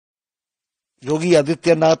Yogi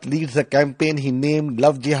Adityanath leads a campaign he named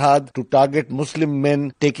Love Jihad to target Muslim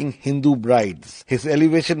men taking Hindu brides. His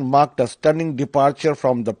elevation marked a stunning departure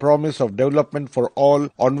from the promise of development for all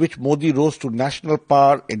on which Modi rose to national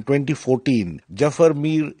power in 2014. Jafar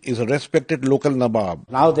Mir is a respected local Nawab.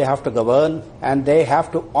 Now they have to govern and they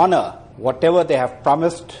have to honor whatever they have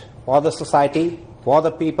promised for the society, for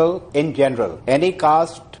the people in general. Any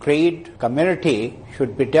caste, creed, community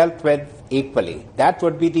should be dealt with equally. That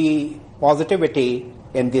would be the positivity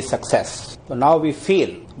in the success. So now we feel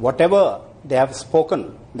whatever they have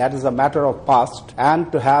spoken, that is a matter of past,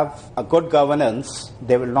 and to have a good governance,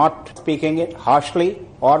 they will not speaking it harshly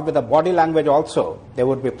or with a body language also. They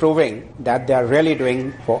would be proving that they are really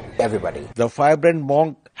doing for everybody. The firebrand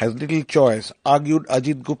monk has little choice, argued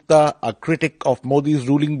Ajit Gupta, a critic of Modi's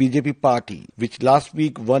ruling BJP party, which last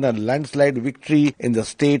week won a landslide victory in the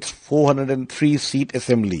state's 403-seat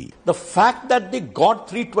assembly. The fact that they got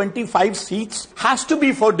 325 seats has to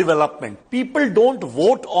be for development. People don't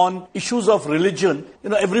vote on issues of religion.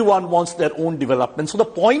 Everyone wants their own development. So the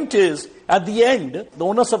point is, at the end, the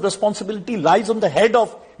onus of responsibility lies on the head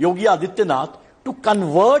of Yogi Adityanath to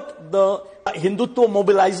convert the Hindutva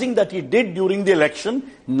mobilizing that he did during the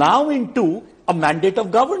election now into a mandate of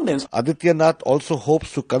governance. Adityanath also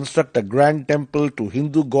hopes to construct a grand temple to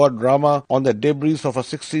Hindu god Rama on the debris of a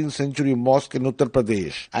 16th century mosque in Uttar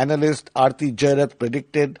Pradesh. Analyst Aarti Jairath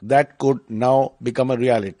predicted that could now become a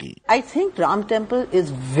reality. I think Ram Temple is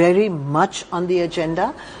very much on the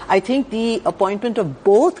agenda. I think the appointment of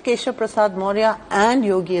both Keshav Prasad Maurya and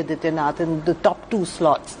Yogi Adityanath in the top two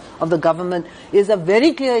slots of the government is a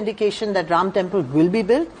very clear indication that Ram Temple will be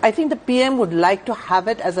built. I think the PM would like to have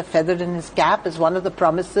it as a feather in his cap, as one of the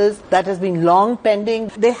promises that has been long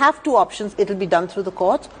pending. They have two options. It will be done through the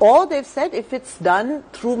courts, or they've said if it's done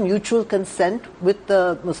through mutual consent with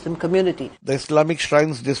the Muslim community. The Islamic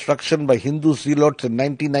shrine's destruction by Hindu zealots in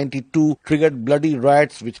 1992 triggered bloody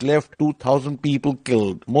riots which left 2,000 people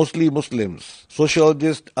killed, mostly Muslims.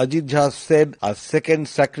 Sociologist Ajit Jha said a second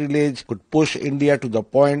sacrilege could push India to the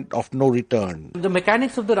point of no return. The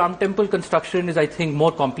mechanics of the Ram Temple construction is, I think,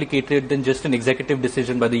 more complicated than just an executive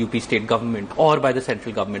decision by the UP state government or by the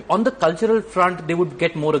central government. On the cultural front, they would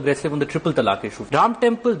get more aggressive on the triple talaq issue. Ram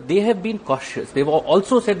Temple, they have been cautious. They've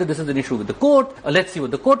also said that this is an issue with the court. Let's see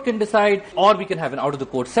what the court can decide, or we can have an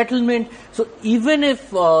out-of-the-court settlement. So even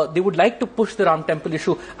if they would like to push the Ram Temple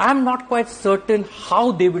issue, I'm not quite certain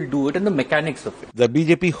how they will do it and the mechanics of it. The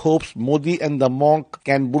BJP hopes Modi and the monk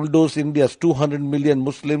can bulldoze India's 200 million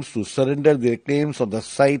Muslims to surrender their claims on the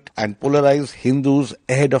site and polarize Hindus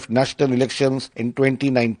ahead of national elections in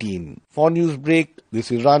 2019. For Newsbreak,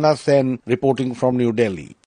 this is Rana Senn reporting from New Delhi.